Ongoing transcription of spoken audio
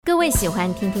位喜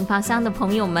欢听听芳香的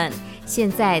朋友们，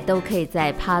现在都可以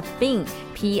在 Podbean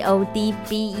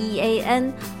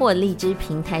PODBEAN 或荔枝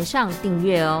平台上订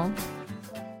阅哦。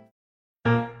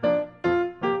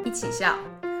一起笑，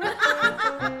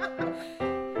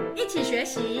一起学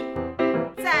习，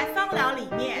在芳疗里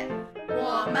面，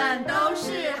我们都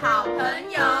是好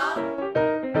朋友。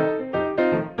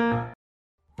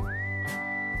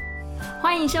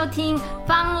欢迎收听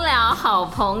芳疗好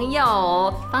朋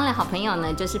友。芳疗好朋友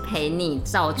呢，就是陪你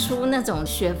找出那种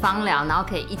学芳疗，然后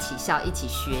可以一起笑、一起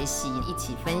学习、一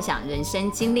起分享人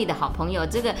生经历的好朋友。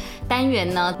这个单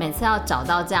元呢，每次要找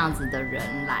到这样子的人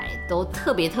来，都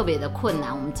特别的困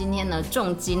难。我们今天呢，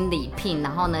重金礼聘，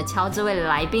然后呢，敲这位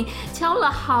来宾，敲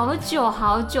了好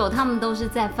久，他们都是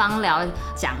在芳疗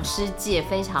讲师界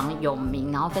非常有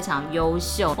名，然后非常优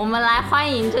秀。我们来欢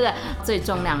迎这个最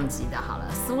重量级的，好了，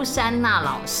苏珊娜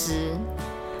老师。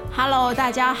Hello， 大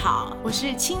家好，我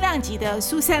是轻量级的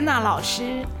苏珊娜老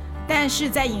师，但是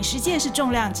在饮食界是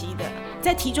重量级的，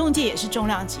在体重界也是重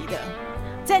量级的，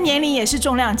在年龄也是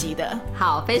重量级的。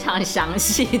好，非常详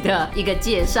细的一个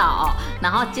介绍哦。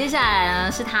然后接下来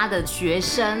呢是他的学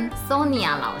生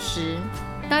Sonia 老师。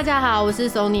大家好，我是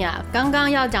Sonia。刚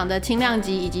刚要讲的轻量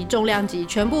级以及重量级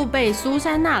全部被苏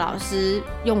珊娜老师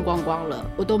用光光了，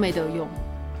我都没得用。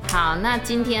好，那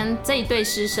今天这一对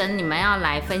师生，你们要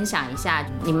来分享一下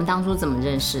你们当初怎么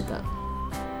认识的？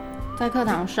在课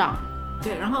堂上，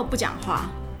对，然后不讲话，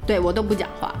对我都不讲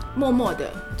话，默默的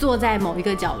坐在某一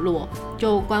个角落，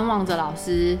就观望着老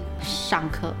师上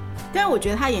课。但我觉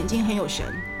得他眼睛很有神，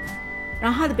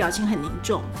然后他的表情很凝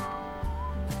重，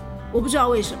我不知道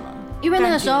为什么，因为那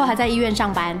个时候还在医院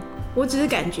上班。我只是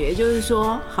感觉就是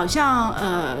说，好像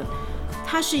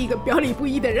他是一个表里不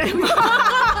一的人吗？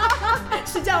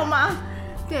是这样吗？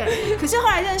对。可是后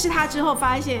来认识他之后，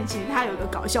发现其实他有个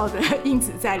搞笑的因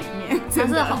子在里面。可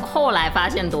是后来发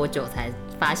现多久才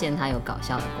发现他有搞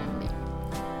笑的功力？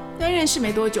跟认识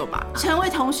没多久吧，成为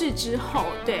同事之后，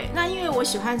对。那因为我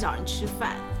喜欢找人吃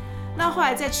饭，那后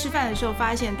来在吃饭的时候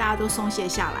发现大家都松懈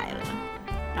下来了，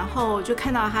然后就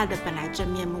看到他的本来真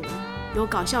面目，有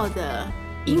搞笑的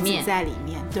因子在里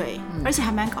面，对，而且还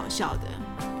蛮搞笑的。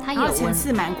他有层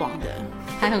次蛮广的，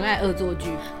还很爱恶作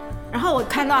剧。然后我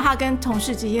看到他跟同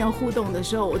事之间的互动的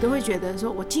时候，我都会觉得说，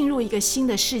我进入一个新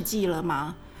的世纪了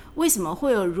吗？为什么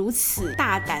会有如此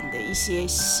大胆的一些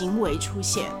行为出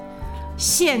现？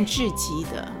限制级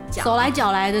的，手来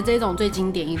脚来的这种最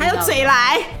经典，还有嘴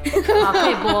来，好，可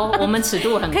以播。我们尺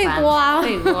度很宽，可以播啊，可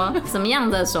以播。什么样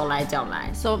的手来脚来？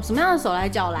什么样的手来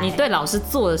脚来？你对老师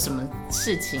做了什么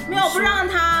事情？没有，我不让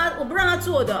他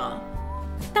做的。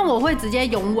但我会直接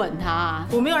拥吻他，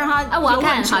我没有让他我要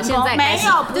看，好，现在没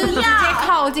有，就是直接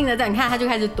靠近的，你看他就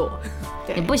开始躲。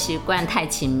你不习惯太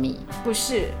亲密？不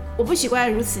是，我不习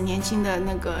惯如此年轻的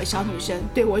那个小女生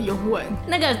对我拥吻。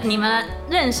那个你们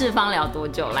认识芳疗多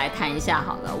久？来谈一下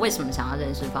好了，为什么想要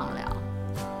认识芳疗？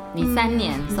你3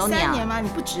年，Sonia 3年吗？你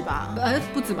不止吧？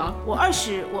不止吧？我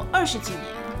20几年，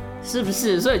是不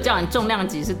是？所以叫你重量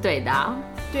级是对的啊。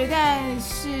对，但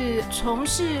是从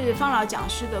事芳疗讲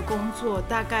师的工作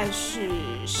大概是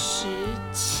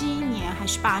17年还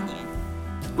是18年，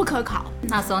不可考。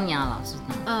那 Sonia 老师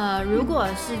呢？如果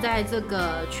是在这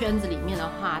个圈子里面的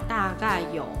话，大概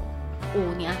有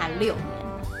5年还6年。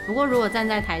不过如果站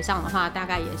在台上的话，大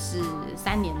概也是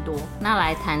3年多。那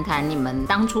来谈谈你们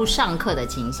当初上课的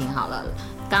情形好了。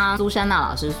刚刚苏珊娜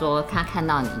老师说，她看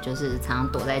到你就是常常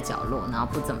躲在角落，然后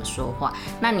不怎么说话。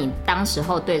那你当时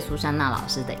候对苏珊娜老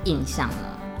师的印象呢？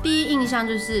第一印象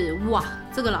就是哇，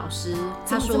这个老师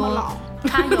他说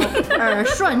他有耳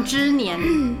顺之年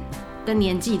的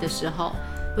年纪的时候，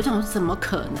我想怎么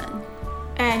可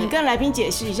能？你跟来宾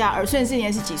解释一下，耳顺之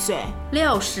年是几岁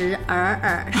？60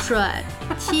耳顺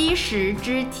，70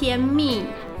之天命。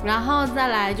然后再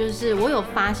来就是我有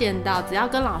发现到，只要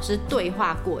跟老师对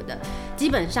话过的，基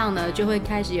本上呢就会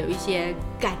开始有一些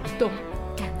感动，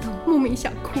莫名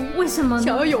想哭。为什么呢？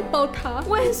想要拥抱他。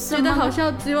为什么？觉得好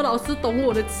像只有老师懂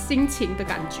我的心情的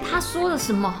感觉。他说了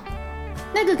什么？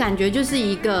那个感觉就是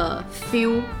一个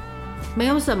feel， 没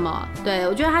有什么。对，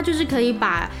我觉得他就是可以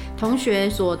把同学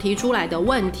所提出来的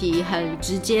问题很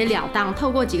直截了当，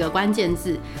透过几个关键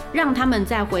字，让他们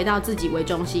再回到自己为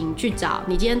中心去找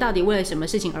你今天到底为了什么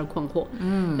事情而困惑。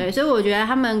对，所以我觉得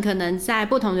他们可能在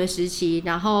不同的时期，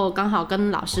然后刚好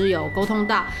跟老师有沟通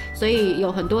到，所以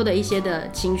有很多的一些的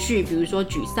情绪，比如说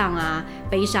沮丧啊、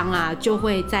悲伤啊，就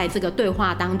会在这个对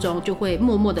话当中就会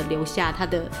默默的流下他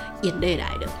的眼泪来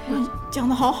了。讲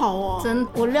得好好哦，真，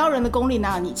我撩人的功力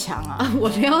哪有你强啊？我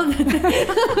撩人，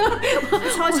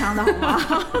超强的好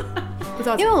吗？不知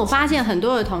道。因为我发现很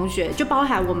多的同学，就包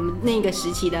含我们那个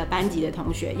时期的班级的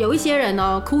同学，有一些人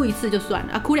哦，哭1次就算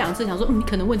了，哭2次想说你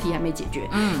可能问题还没解决，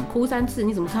哭3次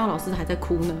你怎么看到老师还在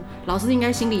哭呢？老师应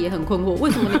该心里也很困惑，为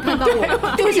什么你看到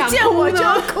我就想哭呢？就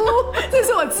要哭，这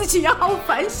是我自己要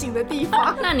反省的地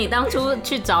方。那你当初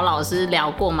去找老师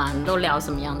聊过吗？你都聊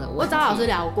什么样的问题？我找老师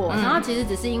聊过，然后其实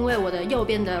只是因为我的右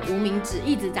边的无名指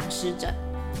一直长湿疹。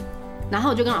然后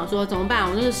我就跟老师说怎么办？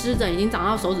我那个湿疹已经长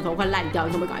到手指头快烂掉，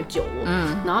你可不可以赶快救我？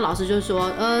然后老师就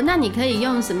说，那你可以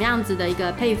用什么样子的一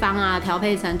个配方啊，调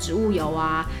配成植物油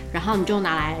啊，然后你就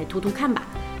拿来涂涂看吧。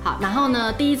好，然后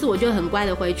呢，第一次我就很乖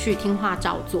的回去听话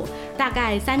照做，大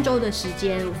概3周的时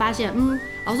间，我发现，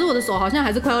老师我的手好像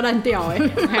还是快要烂掉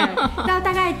那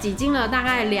大概几经了大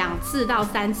概2次到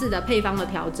3次的配方的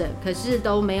调整，可是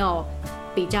都没有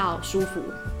比较舒服。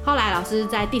后来老师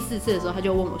在第4次的时候，他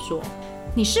就问我说，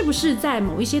你是不是在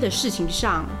某一些的事情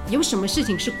上有什么事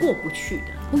情是过不去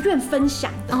的，不愿分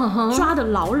享的，抓得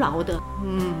牢牢的？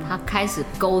他开始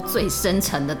勾最深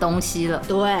层的东西了。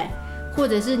对，或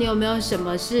者是你有没有什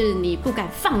么是你不敢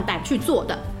放胆去做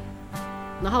的？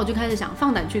然后我就开始想，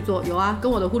放胆去做，有啊，跟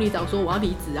我的护理长说我要离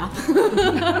职啊。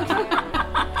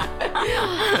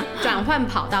转换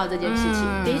跑道这件事情，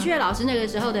的确，老师那个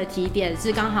时候的提点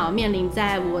是刚好面临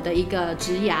在我的一个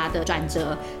职涯的转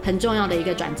折，很重要的一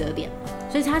个转折点，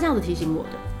所以他这样子提醒我的。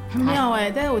很妙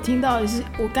但是我听到的是，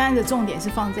我刚才的重点是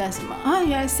放在什么啊？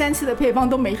原来3次的配方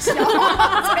都没效，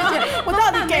我到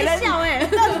底给了你，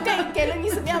到底给了你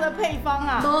什么样的配方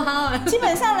啊？都好基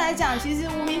本上来讲，其实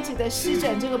无名指的湿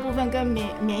疹这个部分跟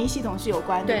免疫系统是有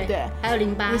关，对不对？还有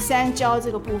淋巴3焦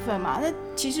这个部分嘛。那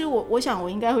其实我想我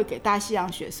应该会给大西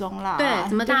洋雪松啦，对，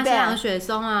什么大西洋雪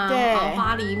松啊，对，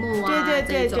花梨木啊，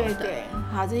对。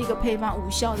好，这是一个配方，无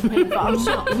效的配方，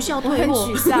无效退货，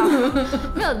很沮丧。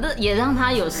没有，那也让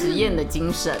他有实验的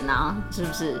精神啊，是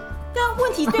不是？但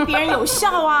问题对别人有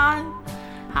效啊。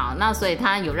好，那所以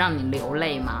他有让你流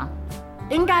泪吗？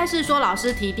应该是说老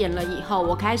师提点了以后，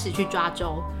我开始去抓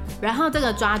周，然后这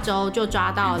个抓周就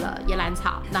抓到了岩兰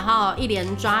草，然后一连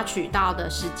抓取到的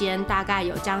时间大概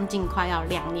有将近快要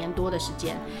2年多的时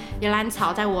间。岩兰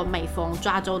草在我每逢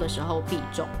抓周的时候必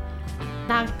种。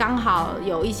那刚好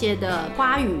有一些的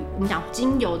花语，我们讲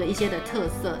精油的一些的特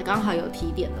色，刚好有提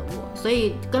点了我，所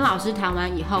以跟老师谈完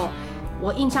以后，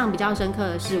我印象比较深刻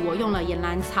的是，我用了岩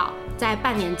兰草，在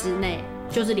半年之内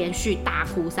就是连续大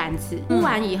哭3次，哭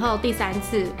完以后第3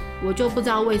次，我就不知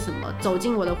道为什么走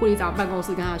进我的护理长办公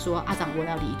室，跟他说：“阿长，我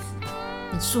要离职。”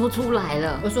你说出来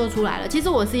了，我说出来了。其实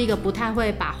我是一个不太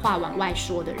会把话往外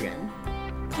说的人。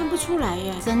看不出来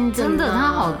耶，真的，他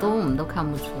好多我们都看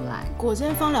不出来。果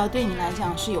真芳疗对你来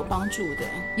讲是有帮助的，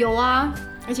有啊，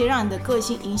而且让你的个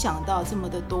性影响到这么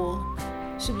的多，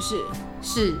是不是？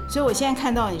是，所以我现在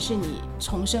看到你是你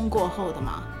重生过后的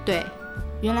嘛？对，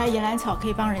原来岩兰草可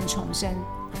以帮人重生，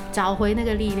找回那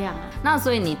个力量啊。那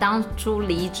所以你当初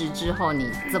离职之后，你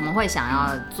怎么会想要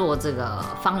做这个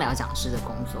芳疗讲师的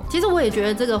工作？其实我也觉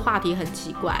得这个话题很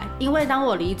奇怪，因为当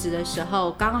我离职的时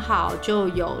候，刚好就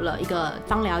有了一个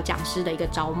芳疗讲师的一个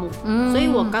招募，所以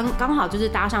我刚好就是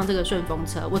搭上这个顺风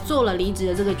车，我做了离职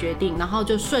的这个决定，然后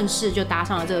就顺势就搭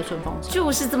上了这个顺风车，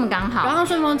就是这么刚好。然后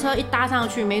顺风车一搭上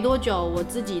去没多久，我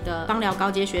自己的芳疗高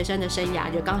阶学生的生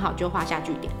涯就刚好就画下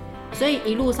句点。所以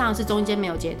一路上是中间没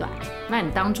有阶段。那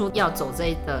你当初要走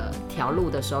这条路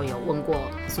的时候，有问过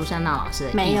苏珊娜老师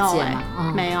的意见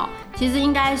吗？没有。其实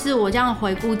应该是我这样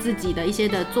回顾自己的一些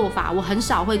的做法，我很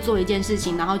少会做一件事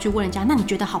情，然后去问人家，那你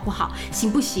觉得好不好？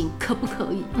行不行？可不可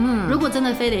以？如果真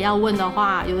的非得要问的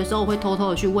话，有的时候我会偷偷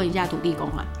的去问一下土地公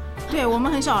啊。对，我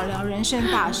们很少聊人生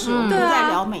大事，我们都在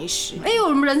聊美食。我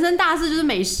们人生大事就是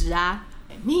美食啊。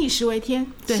民以食为天，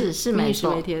对，是没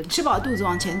错，吃饱肚子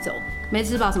往前走，没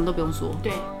吃饱什么都不用说。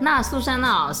对，那苏珊娜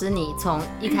老师，你从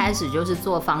一开始就是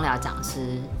做芳疗讲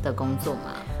师的工作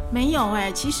吗？没有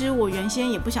其实我原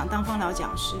先也不想当芳疗讲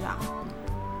师啊，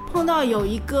碰到有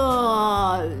一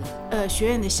个学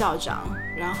院的校长，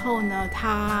然后呢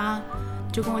他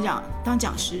就跟我讲当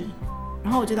讲师，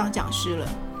然后我就当讲师了。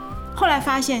后来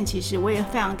发现其实我也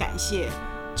非常感谢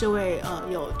这位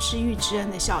有知遇之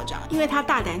恩的校长，因为他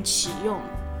大胆启用，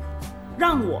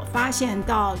让我发现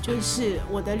到就是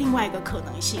我的另外一个可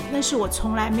能性，那是我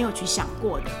从来没有去想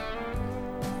过的。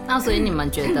那所以你们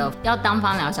觉得要当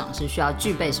芳疗讲师需要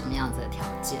具备什么样子的条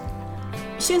件？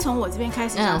先从我这边开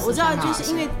始讲，我知道就是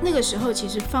因为那个时候其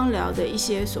实芳疗的一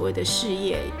些所谓的事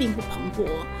业并不蓬勃，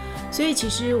所以其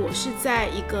实我是在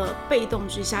一个被动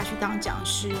之下去当讲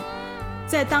师。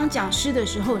在当讲师的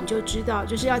时候，你就知道，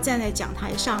就是要站在讲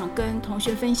台上跟同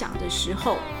学分享的时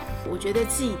候，我觉得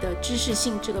自己的知识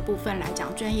性这个部分来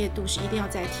讲，专业度是一定要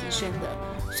再提升的。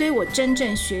所以我真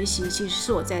正学习其实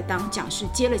是我在当讲师，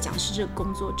接了讲师这个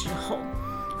工作之后。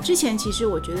之前其实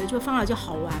我觉得就芳疗就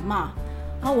好玩嘛，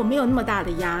然后我没有那么大的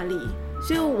压力，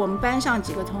所以我们班上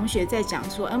几个同学在讲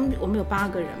说，我们有8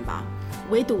个人吧，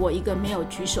唯独我一个没有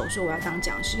举手说我要当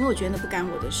讲师，因为我觉得那不干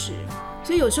我的事。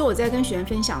所以有时候我在跟学员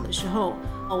分享的时候，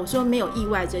我说没有意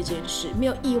外这件事，没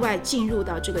有意外进入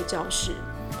到这个教室。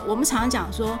我们常常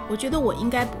讲说，我觉得我应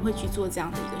该不会去做这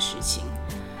样的一个事情，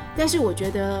但是我觉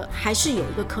得还是有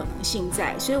一个可能性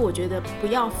在，所以我觉得不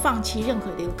要放弃任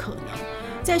何的一个可能。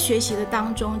在学习的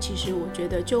当中，其实我觉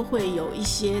得就会有一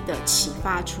些的启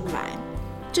发出来，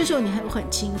这时候你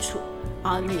很清楚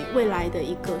你未来的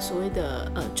一个所谓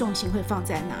的重心会放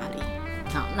在哪里。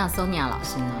好，那 Sonia 老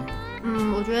师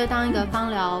呢？我觉得当一个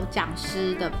芳疗讲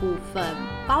师的部分，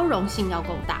包容性要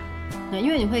够大。因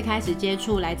为你会开始接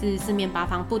触来自四面八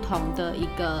方不同的一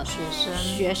个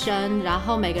学生，然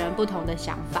后每个人不同的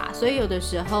想法，所以有的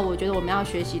时候我觉得我们要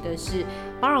学习的是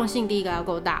包容性，第一个要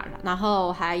够大，然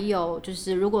后还有就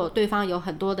是如果对方有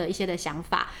很多的一些的想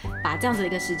法，把这样子的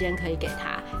一个时间可以给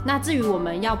他。那至于我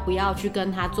们要不要去跟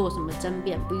他做什么争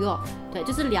辩，不用，对，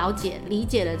就是了解理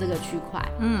解了这个区块。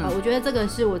我觉得这个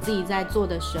是我自己在做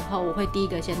的时候，我会第一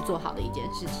个先做好的一件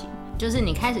事情。就是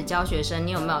你开始教学生，你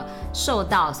有没有受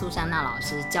到苏珊娜老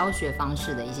师教学方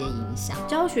式的一些影响？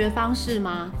教学方式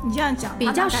吗？你这样讲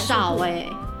比较少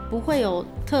不会有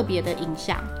特别的影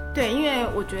响。对，因为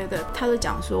我觉得他都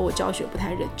讲说我教学不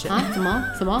太认真啊？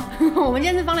什么？我们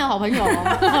今天是芳疗好朋友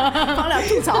芳疗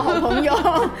吐槽好朋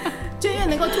友。就因为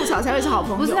能够吐槽才会是好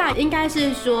朋友。不是应该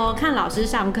是说看老师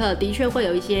上课的确会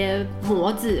有一些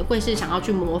模子会是想要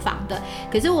去模仿的，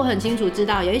可是我很清楚知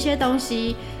道有一些东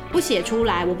西不写出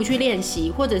来，我不去练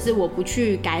习，或者是我不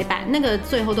去改版，那个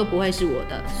最后都不会是我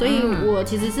的，所以我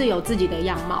其实是有自己的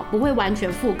样貌，不会完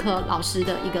全复刻老师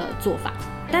的一个做法，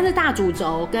但是大主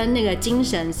轴跟那个精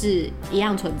神是一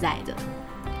样存在的。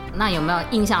那有没有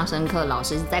印象深刻老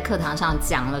师在课堂上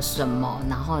讲了什么，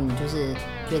然后你就是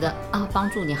觉得帮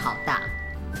助你好大？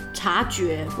察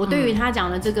觉，我对于他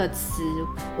讲的这个词，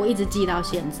我一直记到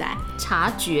现在。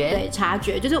察觉，对，察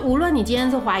觉就是无论你今天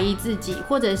是怀疑自己，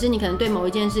或者是你可能对某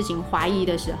一件事情怀疑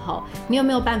的时候，你有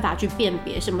没有办法去辨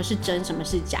别什么是真，什么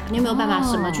是假？你有没有办法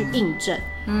什么去印证？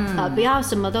不要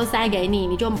什么都塞给你，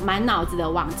你就满脑子的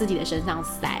往自己的身上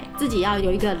塞，自己要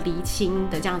有一个厘清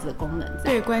的这样子的功能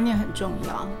在。对，观念很重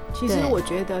要。其实我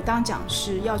觉得当讲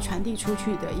师要传递出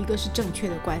去的一个是正确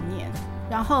的观念。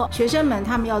然后学生们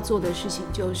他们要做的事情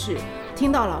就是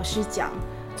听到老师讲，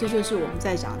这就是我们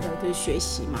在讲的就是学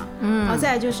习嘛。然后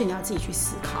再来就是你要自己去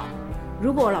思考，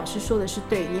如果老师说的是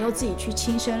对，你又自己去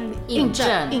亲身印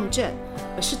证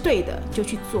是对的就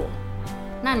去做。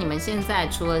那你们现在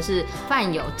除了是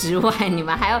饭友之外，你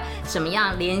们还有什么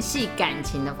样联系感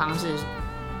情的方式？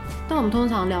但我们通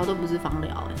常聊都不是芳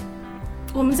疗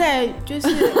我们在就是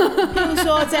譬如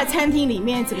说在餐厅里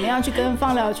面怎么样去跟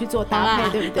芳疗去做搭配，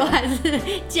对不对？都还是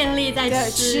建立在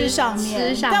吃上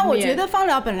面。但我觉得芳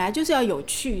疗本来就是要有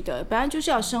趣的，本来就是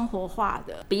要生活化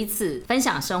的。彼此分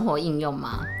享生活应用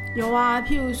吗？有啊，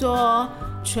譬如说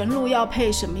纯露要配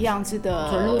什么样子的？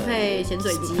纯露配咸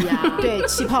水鸡啊，对，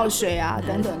气泡水啊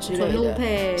等等之类的。纯露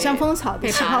配香蜂草的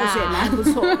气泡水蛮不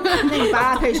错。那你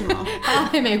芭乐配什么？芭乐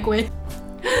配玫瑰。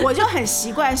我就很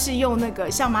习惯是用那个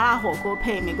像麻辣火锅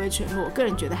配玫瑰纯露，我个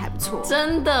人觉得还不错。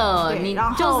真的，你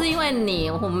就是因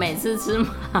为我每次吃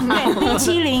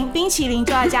对冰淇淋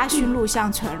就要加熏露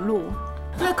像纯露，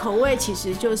这个口味其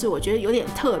实就是我觉得有点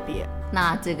特别。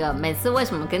那这个每次为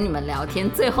什么跟你们聊天，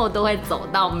最后都会走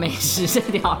到美食这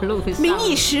条路上？民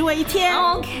以食为天。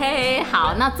OK，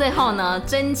 好，那最后呢，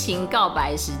真情告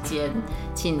白时间，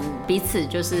请彼此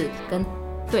就是跟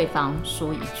对方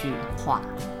说一句话。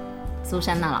苏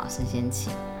珊娜老师先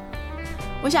请。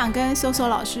我想跟搜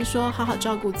老师说，好好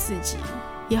照顾自己，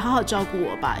也好好照顾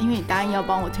我吧，因为你答应要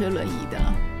帮我推轮椅的。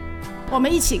我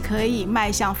们一起可以迈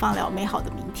向芳疗美好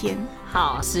的明天。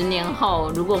好，10年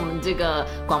后，如果我们这个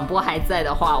广播还在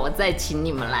的话，我再请你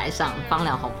们来上芳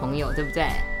疗好朋友，对不对？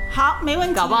好，没问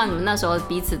题。搞不好你们那时候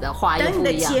彼此的话又不一样。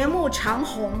等你的节目长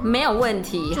红，没有问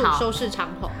题。祝收视长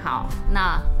红。好，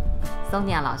那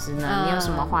Sonia 老师呢？你有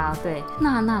什么话要对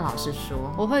娜娜老师说？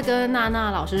我会跟娜娜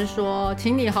老师说，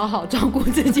请你好好照顾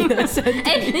自己的身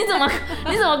体。你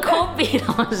怎么抠比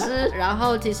老师？然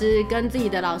后其实跟自己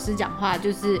的老师讲话，就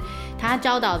是他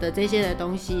教导的这些的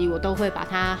东西，我都会把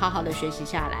它好好的学习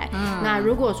下来。那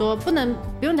如果说不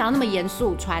用讲那么严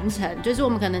肃，传承就是我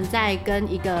们可能在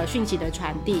跟一个讯息的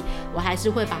传递，我还是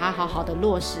会把它好好的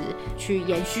落实，去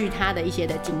延续他的一些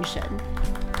的精神。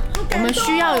我们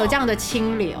需要有这样的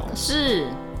清流。是，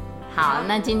好，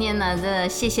那今天呢，真的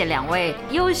谢谢2位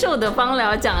优秀的芳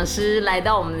疗讲师来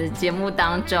到我们的节目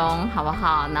当中，好不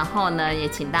好？然后呢，也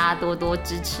请大家多多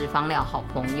支持芳疗好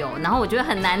朋友。然后我觉得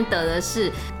很难得的是，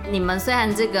你们虽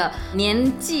然这个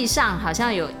年纪上好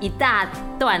像有一大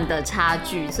段的差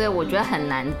距，所以我觉得很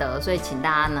难得。所以请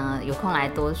大家呢有空来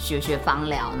多学学芳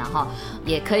疗，然后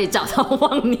也可以找到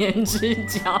忘年之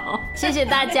交。谢谢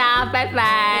大家，拜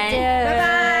拜，拜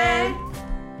拜。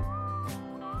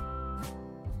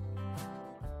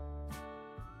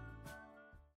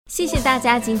谢谢大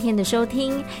家今天的收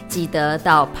听，记得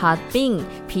到 Podbean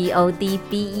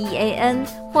PODBEAN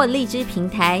或荔枝平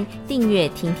台订阅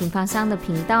听听芳香的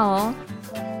频道哦。